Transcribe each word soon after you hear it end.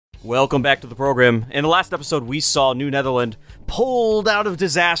Welcome back to the program. In the last episode, we saw New Netherland pulled out of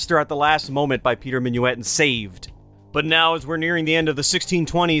disaster at the last moment by Peter Minuit and saved. But now, as we're nearing the end of the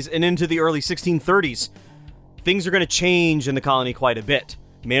 1620s and into the early 1630s, things are going to change in the colony quite a bit.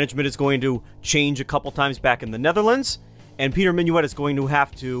 Management is going to change a couple times back in the Netherlands, and Peter Minuit is going to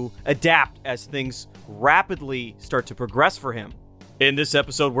have to adapt as things rapidly start to progress for him. In this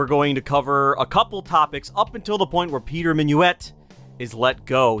episode, we're going to cover a couple topics up until the point where Peter Minuit is let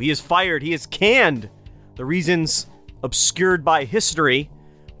go. He is fired. He is canned. The reasons obscured by history,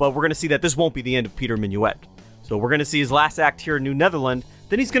 but we're going to see that this won't be the end of Peter Minuit. So we're going to see his last act here in New Netherland.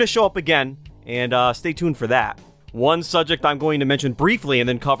 Then he's going to show up again, and stay tuned for that. One subject I'm going to mention briefly and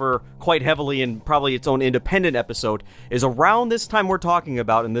then cover quite heavily in probably its own independent episode is around this time we're talking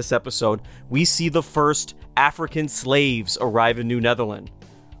about in this episode, we see the first African slaves arrive in New Netherland.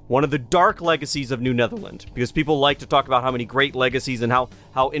 One of the dark legacies of New Netherland, because people like to talk about how many great legacies and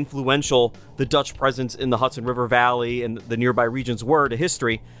how influential the Dutch presence in the Hudson River Valley and the nearby regions were to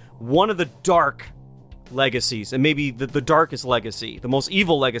history. One of the dark legacies, and maybe the darkest legacy, the most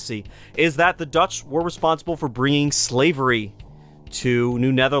evil legacy, is that the Dutch were responsible for bringing slavery to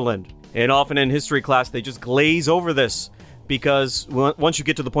New Netherland. And often in history class, they just glaze over this, because once you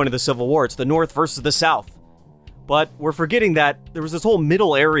get to the point of the Civil War, it's the North versus the South. But we're forgetting that there was this whole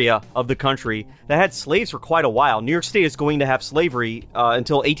middle area of the country that had slaves for quite a while. New York State is going to have slavery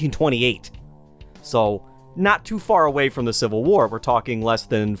until 1828. So not too far away from the Civil War. We're talking less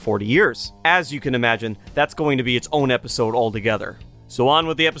than 40 years. As you can imagine, that's going to be its own episode altogether. So on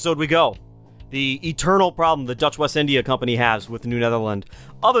with the episode we go. The eternal problem the Dutch West India Company has with New Netherland,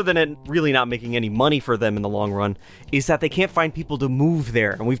 other than it really not making any money for them in the long run, is that they can't find people to move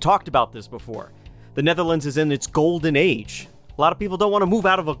there. And we've talked about this before. The Netherlands is in its golden age. A lot of people don't want to move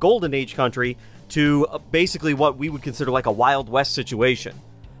out of a golden age country to basically what we would consider like a Wild West situation.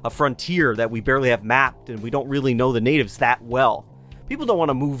 A frontier that we barely have mapped and we don't really know the natives that well. People don't want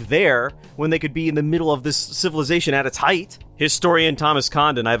to move there when they could be in the middle of this civilization at its height. Historian Thomas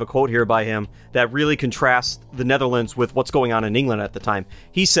Condon, I have a quote here by him that really contrasts the Netherlands with what's going on in England at the time.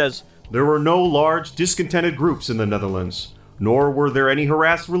 He says, "There were no large discontented groups in the Netherlands, nor were there any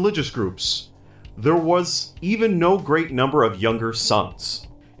harassed religious groups. There was even no great number of younger sons."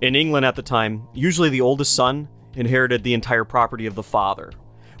 In England at the time, usually the oldest son inherited the entire property of the father,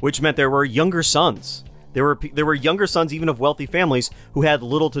 which meant there were younger sons. There were younger sons even of wealthy families who had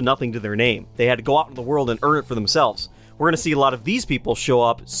little to nothing to their name. They had to go out in the world and earn it for themselves. We're going to see a lot of these people show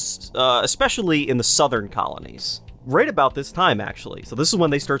up, especially in the southern colonies. Right about this time, actually. So this is when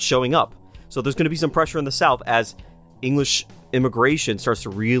they start showing up. So there's going to be some pressure in the south as English immigration starts to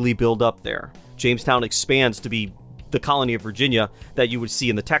really build up there. Jamestown expands to be the colony of Virginia that you would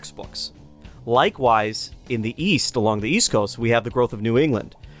see in the textbooks. Likewise, in the east, along the east coast, we have the growth of New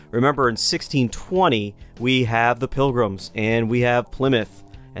England. Remember, in 1620, we have the Pilgrims, and we have Plymouth,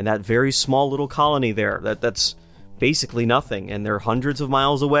 and that very small little colony there. That's basically nothing, and they're hundreds of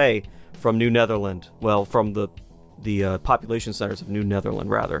miles away from New Netherland. Well, from the population centers of New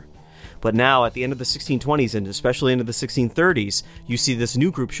Netherland, rather. But now, at the end of the 1620s, and especially into the 1630s, you see this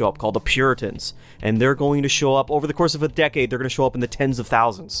new group show up called the Puritans. And they're going to show up, over the course of a decade, they're going to show up in the tens of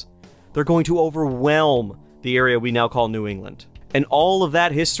thousands. They're going to overwhelm the area we now call New England. And all of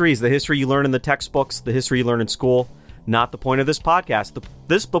that history is the history you learn in the textbooks, the history you learn in school, not the point of this podcast.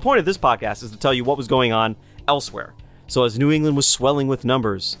 The point of this podcast is to tell you what was going on elsewhere. So as New England was swelling with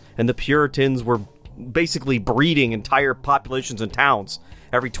numbers, and the Puritans were basically breeding entire populations and towns,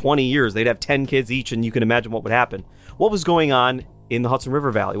 every 20 years, they'd have 10 kids each, and you can imagine what would happen. What was going on in the Hudson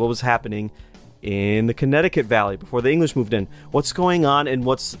River Valley? What was happening in the Connecticut Valley before the English moved in? What's going on in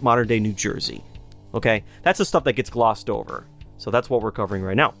what's modern-day New Jersey? Okay, that's the stuff that gets glossed over. So that's what we're covering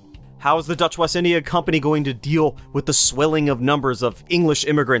right now. How is the Dutch West India Company going to deal with the swelling of numbers of English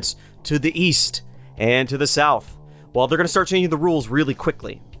immigrants to the east and to the south? Well, they're going to start changing the rules really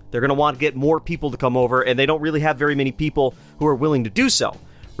quickly. They're going to want to get more people to come over, and they don't really have very many people who are willing to do so.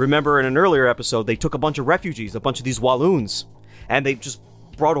 Remember, in an earlier episode, they took a bunch of refugees, a bunch of these Walloons, and they just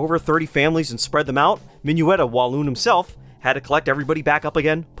brought over 30 families and spread them out. Minuit, a Walloon himself, had to collect everybody back up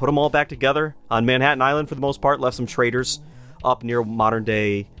again, put them all back together on Manhattan Island for the most part, left some traders up near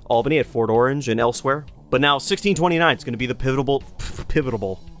modern-day Albany at Fort Orange and elsewhere. But now, 1629 is going to be the pivotal,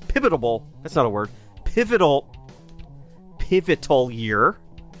 that's not a word, pivotal year.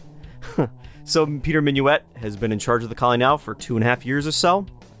 So Peter Minuit has been in charge of the colony now for 2.5 years or so.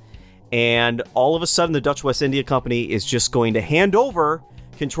 And all of a sudden, the Dutch West India Company is just going to hand over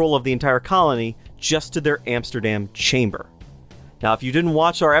control of the entire colony just to their Amsterdam chamber. Now, if you didn't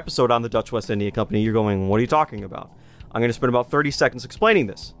watch our episode on the Dutch West India Company, you're going, what are you talking about? I'm going to spend about 30 seconds explaining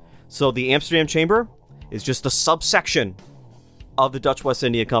this. So the Amsterdam Chamber is just a subsection of the Dutch West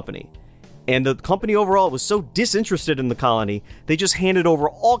India Company. And the company overall was so disinterested in the colony, they just handed over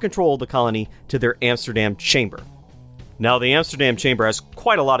all control of the colony to their Amsterdam Chamber. Now, the Amsterdam Chamber has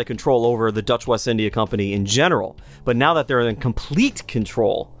quite a lot of control over the Dutch West India Company in general, but now that they're in complete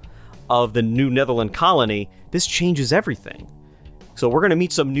control of the New Netherland colony, this changes everything. So we're going to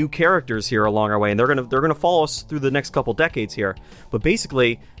meet some new characters here along our way, and they're going to follow us through the next couple decades here. But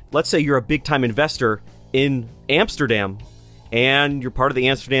basically, let's say you're a big-time investor in Amsterdam, and you're part of the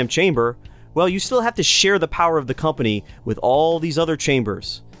Amsterdam Chamber. Well, you still have to share the power of the company with all these other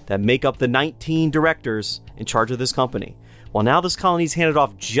chambers that make up the 19 directors in charge of this company. Well, now this colony is handed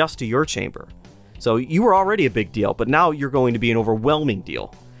off just to your chamber. So you were already a big deal, but now you're going to be an overwhelming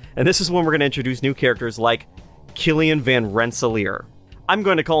deal. And this is when we're going to introduce new characters like Killian van Rensselaer. I'm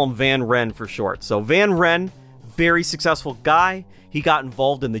going to call him Van Ren for short. So Van Ren, very successful guy. He got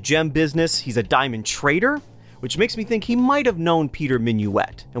involved in the gem business. He's a diamond trader, which makes me think he might have known Peter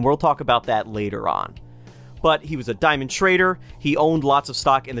Minuit, and we'll talk about that later on. But he was a diamond trader. He owned lots of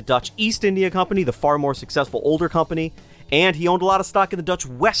stock in the Dutch East India Company, the far more successful older company, and he owned a lot of stock in the Dutch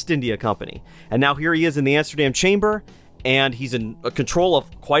West India Company. And now here he is in the Amsterdam Chamber, and he's in control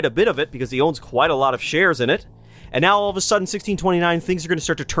of quite a bit of it because he owns quite a lot of shares in it. And now all of a sudden, 1629, things are going to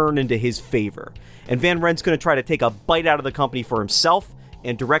start to turn into his favor. And Van Ren's going to try to take a bite out of the company for himself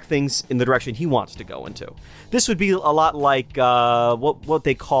and direct things in the direction he wants to go into. This would be a lot like what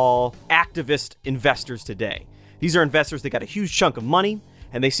they call activist investors today. These are investors that got a huge chunk of money,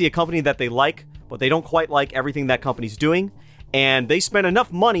 and they see a company that they like, but they don't quite like everything that company's doing, and they spend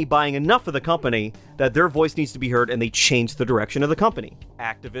enough money buying enough of the company that their voice needs to be heard, and they change the direction of the company.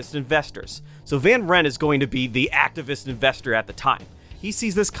 Activist investors. So Van Ren is going to be the activist investor at the time. He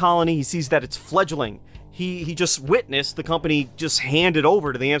sees this colony, he sees that it's fledgling. He just witnessed the company just hand it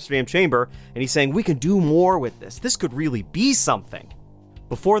over to the Amsterdam Chamber, and he's saying, we can do more with this. This could really be something.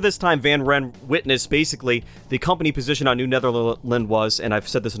 Before this time, Van Ren witnessed basically the company position on New Netherland was, and I've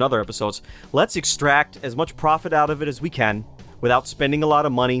said this in other episodes, let's extract as much profit out of it as we can without spending a lot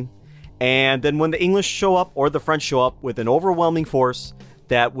of money. And then when the English show up or the French show up with an overwhelming force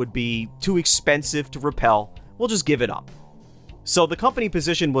that would be too expensive to repel, we'll just give it up. So the company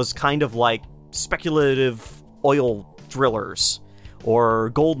position was kind of like speculative oil drillers or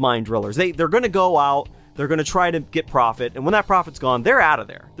gold mine drillers. They're going to go out, they're going to try to get profit, and when that profit's gone, they're out of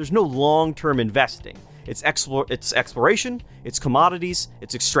there. There's no long-term investing. It's exploration, it's commodities,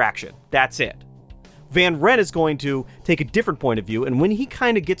 it's extraction. That's it. Van Ren is going to take a different point of view, and when he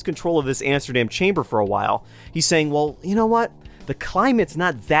kind of gets control of this Amsterdam Chamber for a while, he's saying, well, you know what? The climate's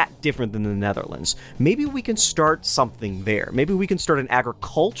not that different than the Netherlands. Maybe we can start something there. Maybe we can start an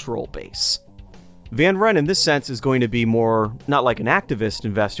agricultural base. Van Ren, in this sense, is going to be more, not like an activist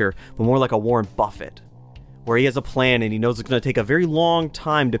investor, but more like a Warren Buffett, where he has a plan and he knows it's going to take a very long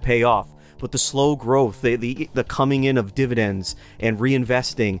time to pay off, but the slow growth, the coming in of dividends and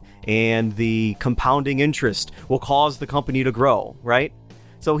reinvesting and the compounding interest will cause the company to grow, right?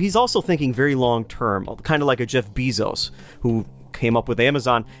 So he's also thinking very long term, kind of like a Jeff Bezos, who came up with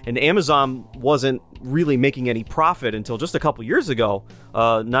Amazon, and Amazon wasn't really making any profit until just a couple years ago.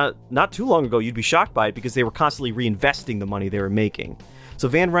 Not too long ago, you'd be shocked by it because they were constantly reinvesting the money they were making. So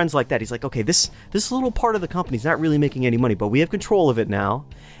Van Ren's like that. He's like, okay, this little part of the company's not really making any money, but we have control of it now.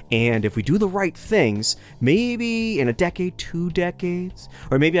 And if we do the right things, maybe in a decade, 2 decades,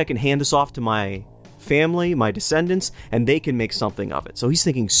 or maybe I can hand this off to my family, my descendants, and they can make something of it. So he's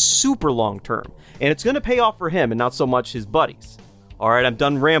thinking super long term, and it's going to pay off for him and not so much his buddies. All right, I'm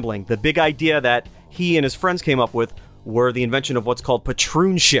done rambling. The big idea that he and his friends came up with were the invention of what's called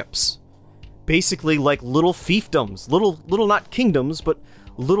Patroonships. Basically like little fiefdoms, little not kingdoms, but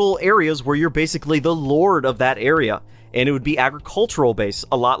little areas where you're basically the lord of that area, and it would be agricultural based,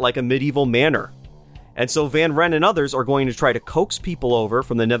 a lot like a medieval manor. And so Van Ren and others are going to try to coax people over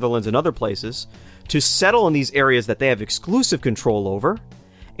from the Netherlands and other places to settle in these areas that they have exclusive control over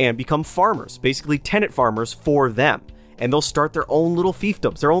and become farmers, basically tenant farmers for them. And they'll start their own little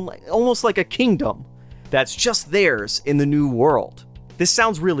fiefdoms, their own, almost like a kingdom that's just theirs in the New World. This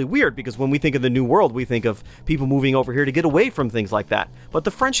sounds really weird because when we think of the New World, we think of people moving over here to get away from things like that. But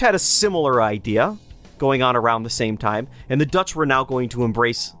the French had a similar idea going on around the same time, and the Dutch were now going to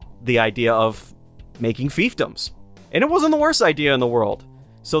embrace the idea of making fiefdoms. And it wasn't the worst idea in the world.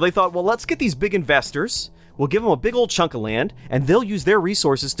 So they thought, well, let's get these big investors, we'll give them a big old chunk of land, and they'll use their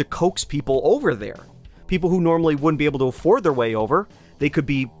resources to coax people over there. People who normally wouldn't be able to afford their way over, they could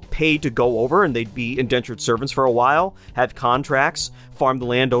be paid to go over, and they'd be indentured servants for a while, have contracts, farm the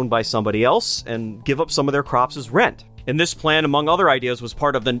land owned by somebody else, and give up some of their crops as rent. And this plan, among other ideas, was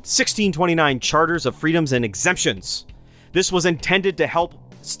part of the 1629 Charters of Freedoms and Exemptions. This was intended to help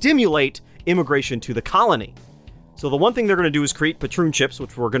stimulate immigration to the colony. So the one thing they're going to do is create patroonships,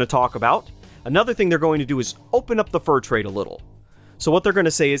 which we're going to talk about. Another thing they're going to do is open up the fur trade a little. So what they're going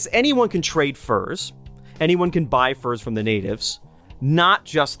to say is anyone can trade furs, anyone can buy furs from the natives, not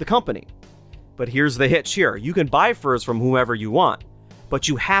just the company. But here's the hitch here. You can buy furs from whoever you want, but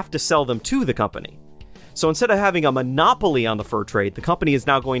you have to sell them to the company. So instead of having a monopoly on the fur trade, the company is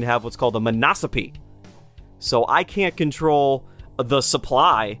now going to have what's called a monopoly. So I can't control the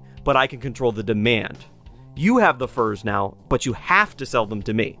supply, but I can control the demand. You have the furs now, but you have to sell them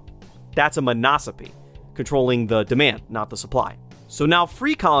to me. That's a monopoly, controlling the demand, not the supply. So now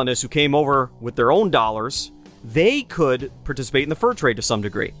free colonists who came over with their own dollars, they could participate in the fur trade to some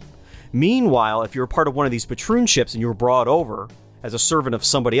degree. Meanwhile, if you were part of one of these patroonships and you were brought over as a servant of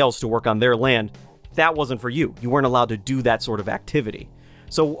somebody else to work on their land, that wasn't for you. You weren't allowed to do that sort of activity.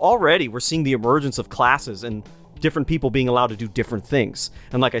 So already we're seeing the emergence of classes and different people being allowed to do different things.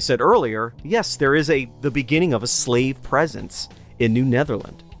 And like I said earlier, yes, there is the beginning of a slave presence in New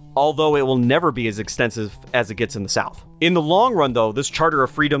Netherland, although it will never be as extensive as it gets in the South. In the long run, though, this Charter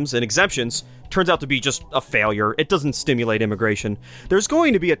of Freedoms and Exemptions turns out to be just a failure. It doesn't stimulate immigration. There's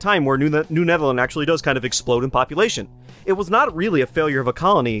going to be a time where New Netherland actually does kind of explode in population. It was not really a failure of a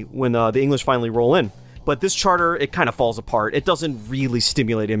colony when the English finally roll in. But this charter, it kind of falls apart. It doesn't really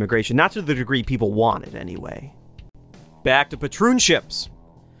stimulate immigration, not to the degree people want it anyway. Back to patroonships.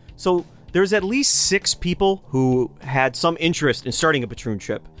 So there's at least 6 people who had some interest in starting a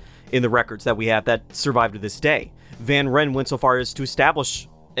patroonship in the records that we have that survive to this day. Van Wren went so far as to establish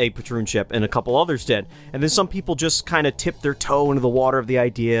a patroonship, and a couple others did. And then some people just kind of tipped their toe into the water of the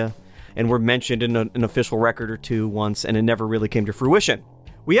idea and were mentioned in an official record or two once, and it never really came to fruition.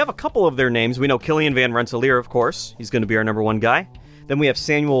 We have a couple of their names. We know Killian van Rensselaer, of course. He's going to be our number one guy. Then we have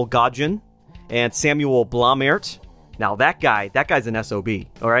Samuel Godgen and Samuel Blommaert. Now that guy's an SOB,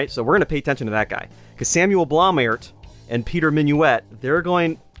 all right? So we're going to pay attention to that guy. Because Samuel Blommaert and Peter Minuit, they're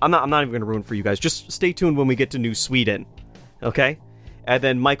going... I'm not even going to ruin for you guys. Just stay tuned when we get to New Sweden, okay? And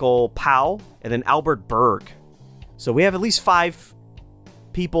then Michael Powell, and then Albert Berg. So we have at least 5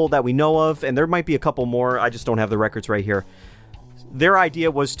 people that we know of, and there might be a couple more. I just don't have the records right here. Their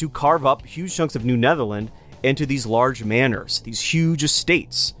idea was to carve up huge chunks of New Netherland into these large manors, these huge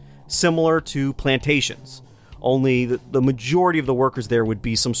estates, similar to plantations. Only the majority of the workers there would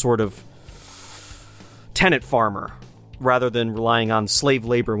be some sort of tenant farmer, rather than relying on slave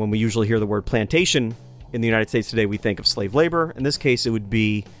labor. When we usually hear the word plantation in the United States today, we think of slave labor. In this case, it would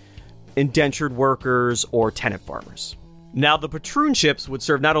be indentured workers or tenant farmers. Now, the patroonships would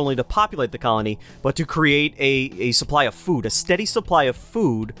serve not only to populate the colony, but to create a supply of food, a steady supply of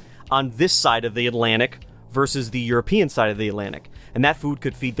food on this side of the Atlantic versus the European side of the Atlantic. And that food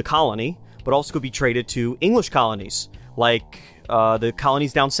could feed the colony, but also could be traded to English colonies, like the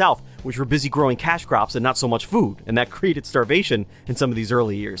colonies down south, which were busy growing cash crops and not so much food. And that created starvation in some of these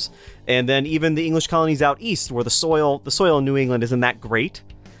early years. And then even the English colonies out east, where the soil in New England isn't that great.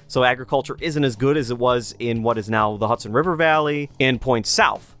 So agriculture isn't as good as it was in what is now the Hudson River Valley and points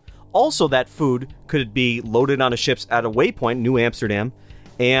south. Also, that food could be loaded onto ships at a waypoint, New Amsterdam,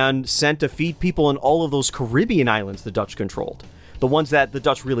 and sent to feed people in all of those Caribbean islands the Dutch controlled. The ones that the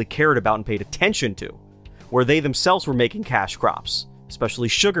Dutch really cared about and paid attention to, where they themselves were making cash crops, especially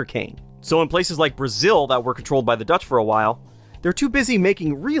sugarcane. So in places like Brazil that were controlled by the Dutch for a while, they're too busy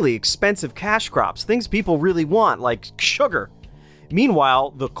making really expensive cash crops, things people really want, like sugar.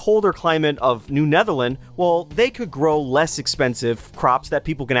 Meanwhile, the colder climate of New Netherland, well, they could grow less expensive crops that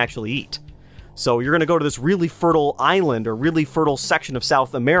people can actually eat. So you're going to go to this really fertile island or really fertile section of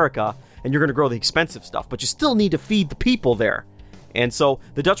South America, and you're going to grow the expensive stuff, but you still need to feed the people there. And so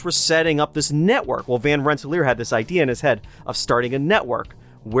the Dutch were setting up this network. Well, Van Rensselaer had this idea in his head of starting a network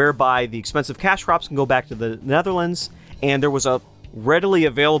whereby the expensive cash crops can go back to the Netherlands, and there was a readily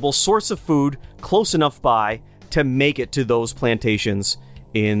available source of food close enough by to make it to those plantations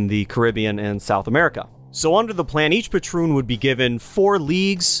in the Caribbean and South America. So under the plan, each patroon would be given 4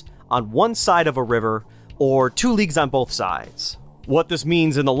 leagues on one side of a river or 2 leagues on both sides. What this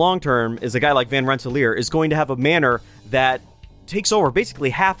means in the long term is a guy like Van Rensselaer is going to have a manor that takes over basically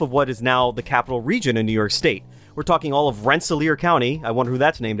half of what is now the capital region in New York State. We're talking all of Rensselaer County, I wonder who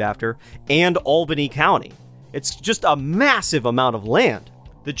that's named after, and Albany County. It's just a massive amount of land.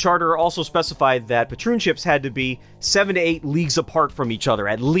 The charter also specified that patroonships had to be 7 to 8 leagues apart from each other,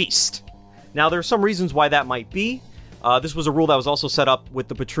 at least. Now, there are some reasons why that might be. This was a rule that was also set up with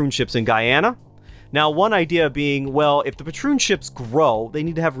the patroonships in Guyana. Now, one idea being, well, if the patroonships grow, they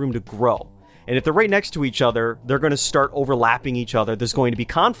need to have room to grow. And if they're right next to each other, they're going to start overlapping each other. There's going to be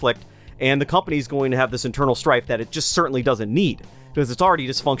conflict, and the company's going to have this internal strife that it just certainly doesn't need, because it's already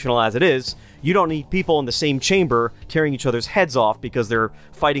dysfunctional as it is. You don't need people in the same chamber tearing each other's heads off because they're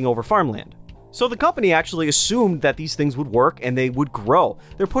fighting over farmland. So the company actually assumed that these things would work and they would grow.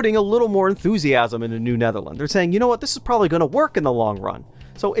 They're putting a little more enthusiasm into New Netherland. They're saying, you know what, this is probably going to work in the long run.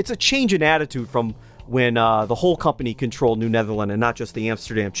 So it's a change in attitude from when the whole company controlled New Netherland and not just the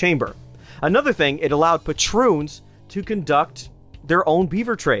Amsterdam Chamber. Another thing, it allowed patroons to conduct their own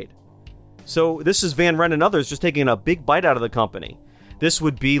beaver trade. So this is Van Ren and others just taking a big bite out of the company. This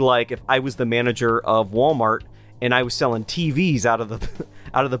would be like if I was the manager of Walmart and I was selling TVs out of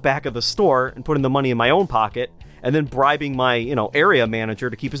the back of the store and putting the money in my own pocket and then bribing my, area manager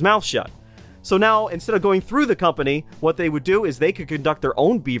to keep his mouth shut. So now, instead of going through the company, what they would do is they could conduct their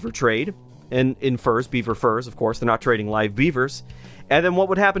own beaver trade, and in furs, beaver furs, of course, they're not trading live beavers. And then what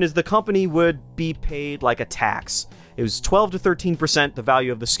would happen is the company would be paid like a tax. It was 12 to 13%, the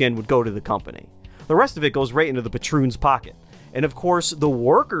value of the skin would go to the company. The rest of it goes right into the patroon's pocket. And of course, the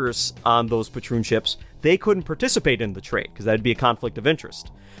workers on those patroonships, they couldn't participate in the trade because that'd be a conflict of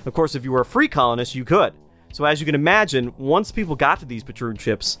interest. Of course, if you were a free colonist, you could. So as you can imagine, once people got to these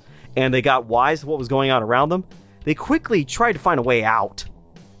patroonships and they got wise to what was going on around them, they quickly tried to find a way out.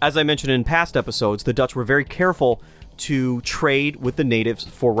 As I mentioned in past episodes, the Dutch were very careful to trade with the natives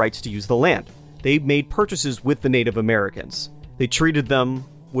for rights to use the land. They made purchases with the Native Americans. They treated them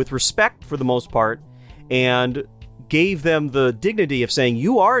with respect for the most part and gave them the dignity of saying,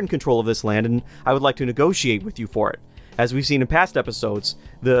 you are in control of this land and I would like to negotiate with you for it. As we've seen in past episodes,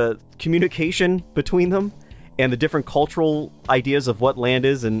 the communication between them and the different cultural ideas of what land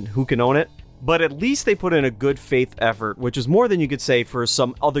is and who can own it. But at least they put in a good faith effort, which is more than you could say for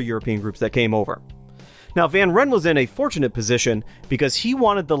some other European groups that came over. Now, Van Ren was in a fortunate position because he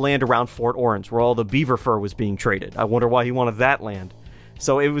wanted the land around Fort Orange, where all the beaver fur was being traded. I wonder why he wanted that land.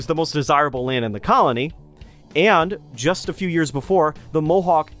 So it was the most desirable land in the colony. And just a few years before, the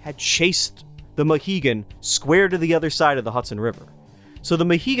Mohawk had chased the Mohegan square to the other side of the Hudson River. So the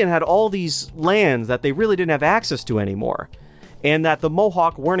Mohegan had all these lands that they really didn't have access to anymore, and that the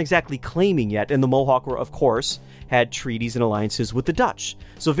Mohawk weren't exactly claiming yet. And the Mohawk were, of course, had treaties and alliances with the Dutch.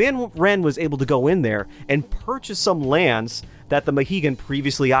 So Van Ren was able to go in there and purchase some lands that the Mohegan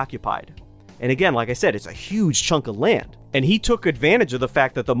previously occupied. And again, like I said, it's a huge chunk of land. And he took advantage of the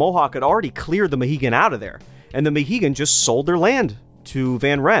fact that the Mohawk had already cleared the Mohegan out of there. And the Mohegan just sold their land to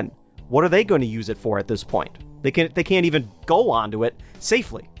Van Ren. What are they going to use it for at this point? They can't even go onto it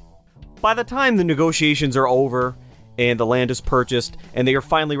safely. By the time the negotiations are over and the land is purchased and they are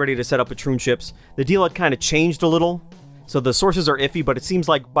finally ready to set up patroonships, the deal had kind of changed a little. So the sources are iffy, but it seems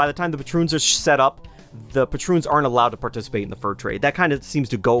like by the time the patroons are set up, the patroons aren't allowed to participate in the fur trade. That kind of seems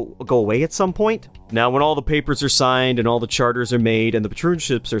to go away at some point. Now, when all the papers are signed and all the charters are made and the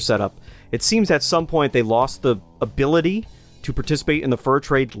patroonships are set up, it seems at some point they lost the ability to participate in the fur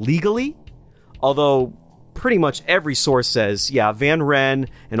trade legally. Although pretty much every source says, yeah, Van Ren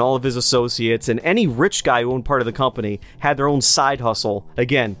and all of his associates and any rich guy who owned part of the company had their own side hustle,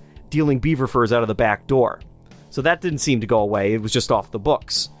 again, dealing beaver furs out of the back door. So that didn't seem to go away. It was just off the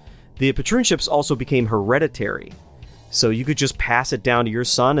books. The patroonships also became hereditary. So you could just pass it down to your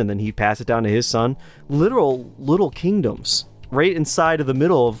son, and then he'd pass it down to his son. Literal little kingdoms right inside of the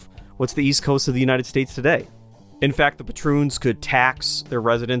middle of what's the east coast of the United States today. In fact, the patroons could tax their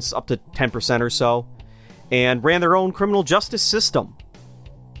residents up to 10% or so, and ran their own criminal justice system.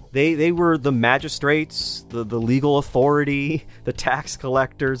 They were the magistrates, the legal authority, the tax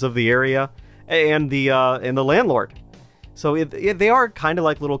collectors of the area, and the landlord. So they are kind of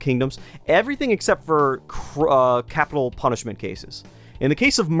like little kingdoms. Everything except for capital punishment cases. In the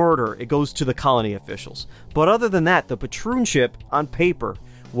case of murder, it goes to the colony officials. But other than that, the patroonship, on paper,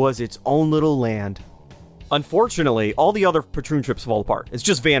 was its own little land. Unfortunately, all the other patroonships fall apart. It's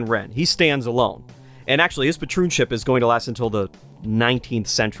just Van Ren. He stands alone. And actually, his patroonship is going to last until the 19th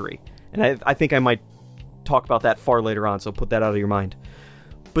century. And I think I might talk about that far later on, so put that out of your mind.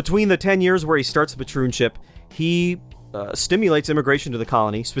 Between the 10 years where he starts the patroonship, he stimulates immigration to the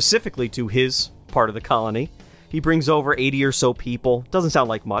colony, specifically to his part of the colony. He brings over 80 or so people. Doesn't sound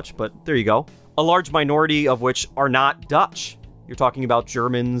like much, but there you go. A large minority of which are not Dutch. You're talking about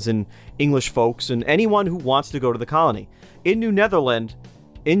Germans and English folks and anyone who wants to go to the colony. In New Netherland,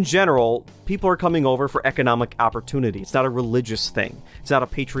 in general, people are coming over for economic opportunity. It's not a religious thing. It's not a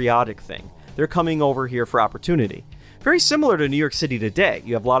patriotic thing. They're coming over here for opportunity. Very similar to New York City today.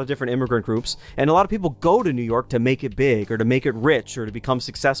 You have a lot of different immigrant groups, and a lot of people go to New York to make it big, or to make it rich, or to become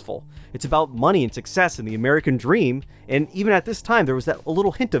successful. It's about money and success and the American dream, and even at this time, there was a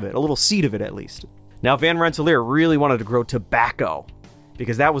little hint of it, a little seed of it at least. Now, Van Rensselaer really wanted to grow tobacco,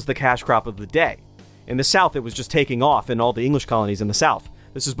 because that was the cash crop of the day. In the South, it was just taking off in all the English colonies in the South.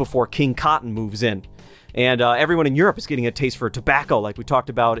 This is before King Cotton moves in. And everyone in Europe is getting a taste for tobacco, like we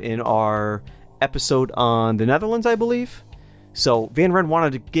talked about in our episode on the Netherlands, I believe. So Van Ren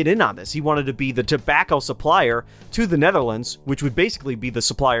wanted to get in on this. He wanted to be the tobacco supplier to the Netherlands, which would basically be the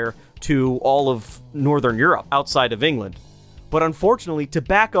supplier to all of Northern Europe outside of England. But unfortunately,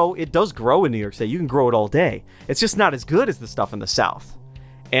 tobacco, it does grow in New York State. You can grow it all day. It's just not as good as the stuff in the South.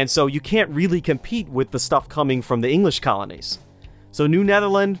 And so you can't really compete with the stuff coming from the English colonies. So New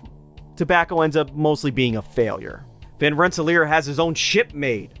Netherland tobacco ends up mostly being a failure. Van Rensselaer has his own ship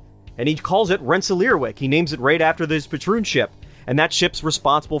made, and he calls it Rensselaerwick. He names it right after this Patroonship, and that ship's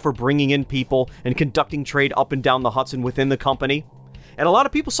responsible for bringing in people and conducting trade up and down the Hudson within the company. And a lot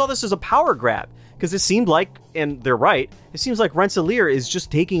of people saw this as a power grab, because it seemed like, and they're right, it seems like Rensselaer is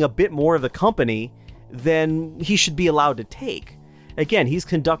just taking a bit more of the company than he should be allowed to take. Again, he's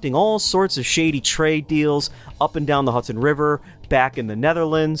conducting all sorts of shady trade deals up and down the Hudson River, back in the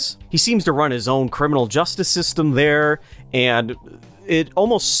Netherlands. He seems to run his own criminal justice system there, and it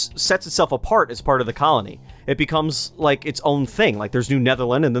almost sets itself apart as part of the colony. It becomes like its own thing. Like there's New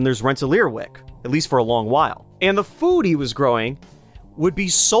Netherland and then there's Rensselaerwick, at least for a long while. And the food he was growing would be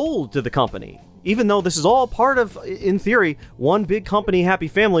sold to the company. Even though this is all part of, in theory, one big company, happy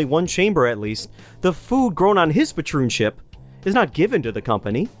family, one chamber at least, the food grown on his patroonship is not given to the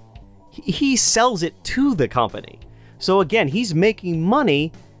company. He sells it to the company. So again, he's making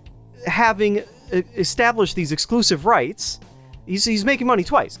money having established these exclusive rights. He's making money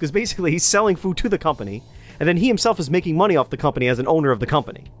twice, because basically he's selling food to the company, and then he himself is making money off the company as an owner of the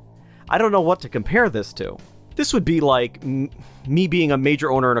company. I don't know what to compare this to. This would be like me being a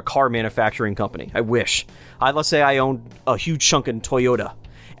major owner in a car manufacturing company. I wish. Let's say I own a huge chunk in Toyota,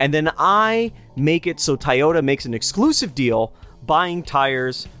 and then I make it so Toyota makes an exclusive deal buying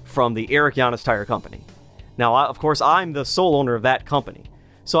tires from the Eric Yanis Tire Company. Now, of course, I'm the sole owner of that company.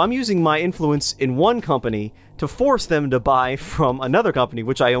 So I'm using my influence in one company to force them to buy from another company,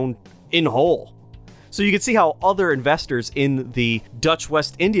 which I own in whole. So you can see how other investors in the Dutch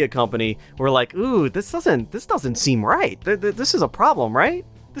West India Company were like, ooh, this doesn't seem right. This is a problem, right?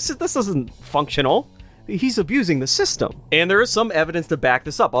 This isn't functional. He's abusing the system. And there is some evidence to back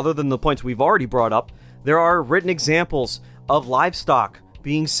this up. Other than the points we've already brought up, there are written examples of livestock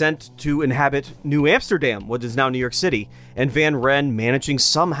being sent to inhabit New Amsterdam, what is now New York City, and Van Ren managing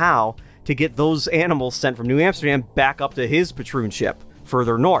somehow to get those animals sent from New Amsterdam back up to his patroonship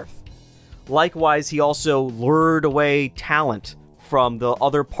further north. Likewise, he also lured away talent from the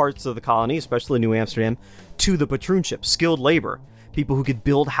other parts of the colony, especially New Amsterdam, to the patroonship, skilled labor, people who could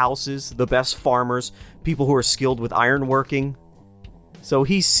build houses, the best farmers, people who are skilled with ironworking. So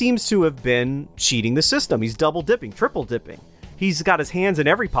he seems to have been cheating the system. He's double dipping, triple dipping. He's got his hands in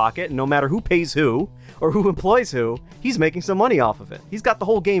every pocket, and no matter who pays who, or who employs who, he's making some money off of it. He's got the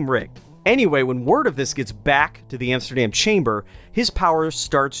whole game rigged. Anyway, when word of this gets back to the Amsterdam chamber, his power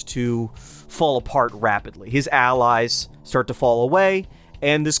starts to fall apart rapidly. His allies start to fall away,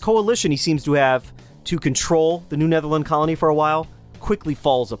 and this coalition he seems to have to control the New Netherland colony for a while quickly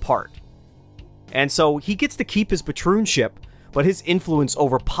falls apart. And so he gets to keep his patroonship, but his influence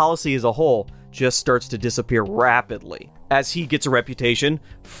over policy as a whole just starts to disappear rapidly, as he gets a reputation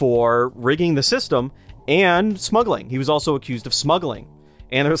for rigging the system and smuggling. He was also accused of smuggling.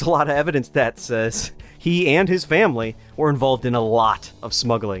 And there's a lot of evidence that says he and his family were involved in a lot of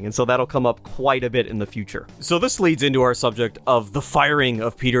smuggling. And so that'll come up quite a bit in the future. So this leads into our subject of the firing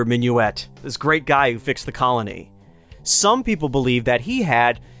of Peter Minuit, this great guy who fixed the colony. Some people believe that he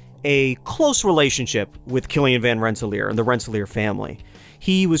had a close relationship with Kilian Van Rensselaer and the Rensselaer family.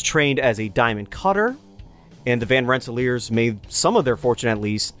 He was trained as a diamond cutter, and the Van Rensselaers made some of their fortune, at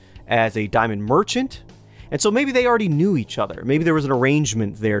least, as a diamond merchant. And so maybe they already knew each other. Maybe there was an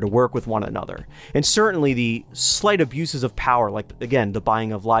arrangement there to work with one another. And certainly the slight abuses of power, like, again, the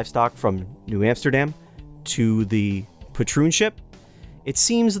buying of livestock from New Amsterdam to the patroonship, it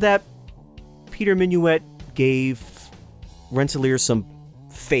seems that Peter Minuit gave Rensselaer some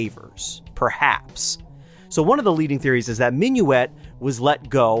favors, perhaps. So one of the leading theories is that Minuit was let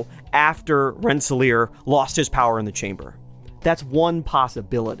go after Rensselaer lost his power in the chamber. That's one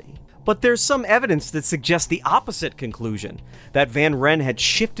possibility. But there's some evidence that suggests the opposite conclusion, that Van Ren had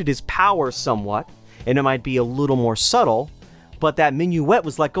shifted his power somewhat, and it might be a little more subtle, but that Minuit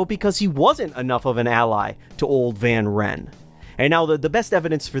was let go because he wasn't enough of an ally to old Van Ren. And now the best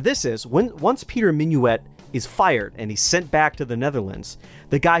evidence for this is, once Peter Minuit is fired and he's sent back to the Netherlands,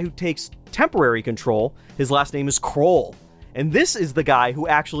 the guy who takes temporary control, his last name is Kroll. And this is the guy who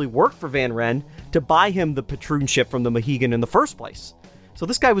actually worked for Van Ren to buy him the Patroonship from the Mohegan in the first place. So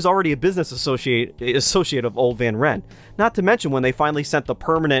this guy was already a business associate of old Van Ren. Not to mention, when they finally sent the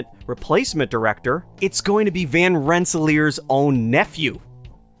permanent replacement director, it's going to be Van Rensselaer's own nephew.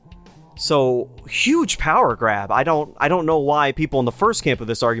 So, huge power grab. I don't know why people in the first camp of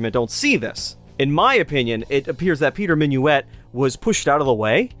this argument don't see this. In my opinion, it appears that Peter Minuit was pushed out of the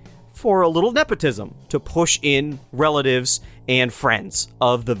way for a little nepotism to push in relatives and friends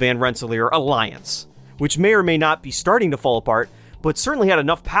of the Van Rensselaer alliance, which may or may not be starting to fall apart, but certainly had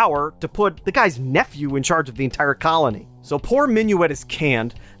enough power to put the guy's nephew in charge of the entire colony. So poor Minuit is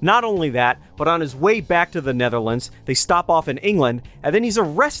canned. Not only that, but on his way back to the Netherlands, they stop off in England, and then he's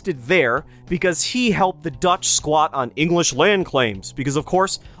arrested there because he helped the Dutch squat on English land claims, because of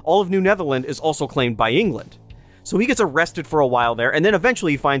course, all of New Netherland is also claimed by England. So he gets arrested for a while there, and then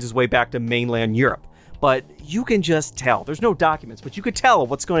eventually he finds his way back to mainland Europe. But you can just tell, there's no documents, but you could tell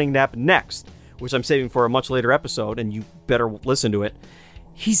what's going to happen next, which I'm saving for a much later episode, and you better listen to it.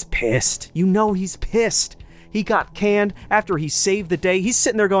 He's pissed. You know he's pissed. He got canned after he saved the day. He's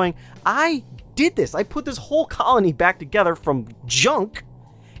sitting there going, I did this. I put this whole colony back together from junk,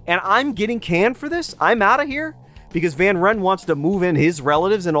 and I'm getting canned for this? I'm out of here? Because Van Ren wants to move in his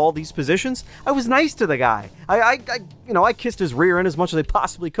relatives in all these positions? I was nice to the guy. I kissed his rear end as much as I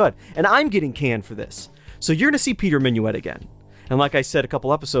possibly could, and I'm getting canned for this. So you're going to see Peter Minuit again. And like I said a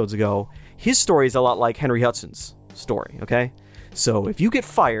couple episodes ago, his story is a lot like Henry Hudson's story, okay? So if you get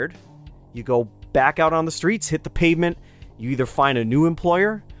fired, you go back out on the streets, hit the pavement, you either find a new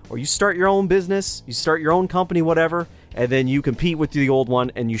employer, or you start your own business, you start your own company, whatever, and then you compete with the old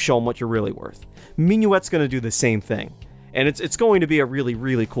one and you show them what you're really worth. Minuit's going to do the same thing. And it's going to be a really,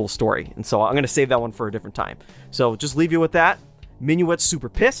 really cool story. And so I'm going to save that one for a different time. So just leave you with that. Minuit's super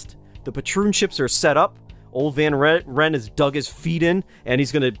pissed. The Patroonships are set up. Old Van Ren has dug his feet in, and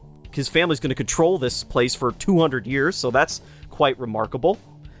his family's going to control this place for 200 years. So that's quite remarkable.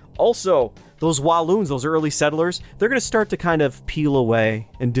 Also, those Walloons, those early settlers, they're going to start to kind of peel away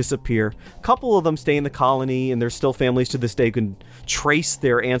and disappear. A couple of them stay in the colony, and there's still families to this day who can trace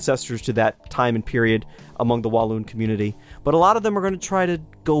their ancestors to that time and period among the Walloon community. But a lot of them are going to try to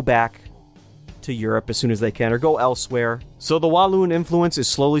go back to Europe as soon as they can, or go elsewhere. So the Walloon influence is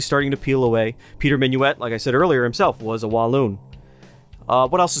slowly starting to peel away. Peter Minuit, like I said earlier, himself was a Walloon.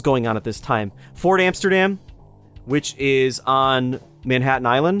 What else is going on at this time? Fort Amsterdam, which is on Manhattan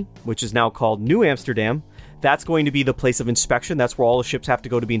Island, which is now called New Amsterdam. That's going to be the place of inspection. That's where all the ships have to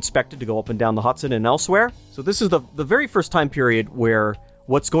go to be inspected to go up and down the Hudson and elsewhere. So this is the very first time period where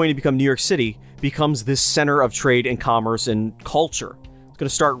what's going to become New York City becomes this center of trade and commerce and culture. It's going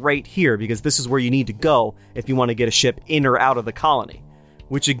to start right here because this is where you need to go if you want to get a ship in or out of the colony,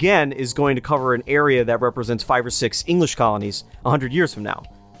 which again is going to cover an area that represents 5 or 6 English colonies 100 years from now.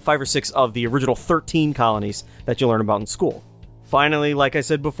 5 or 6 of the original 13 colonies that you learn about in school. Finally, like I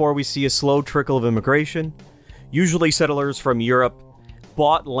said before, we see a slow trickle of immigration. Usually settlers from Europe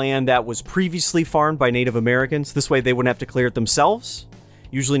bought land that was previously farmed by Native Americans. This way they wouldn't have to clear it themselves.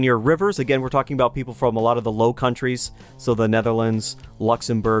 Usually near rivers. Again, we're talking about people from a lot of the Low Countries. So the Netherlands,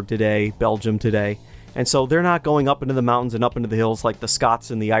 Luxembourg today, Belgium today. And so they're not going up into the mountains and up into the hills like the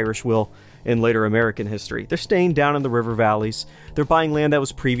Scots and the Irish will in later American history. They're staying down in the river valleys. They're buying land that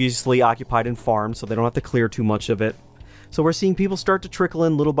was previously occupied and farmed, so they don't have to clear too much of it. So we're seeing people start to trickle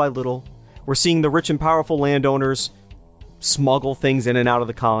in little by little. We're seeing the rich and powerful landowners smuggle things in and out of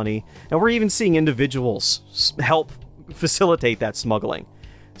the colony. And we're even seeing individuals help facilitate that smuggling.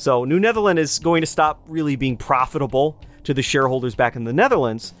 So New Netherland is going to stop really being profitable to the shareholders back in the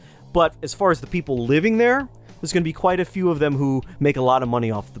Netherlands. But as far as the people living there, there's going to be quite a few of them who make a lot of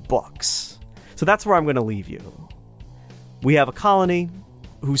money off the books. So that's where I'm going to leave you. We have a colony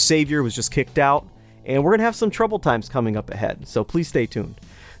whose savior was just kicked out, and we're going to have some troubled times coming up ahead. So please stay tuned.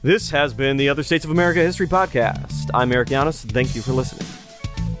 This has been the Other States of America History Podcast. I'm Eric Yanis. Thank you for listening.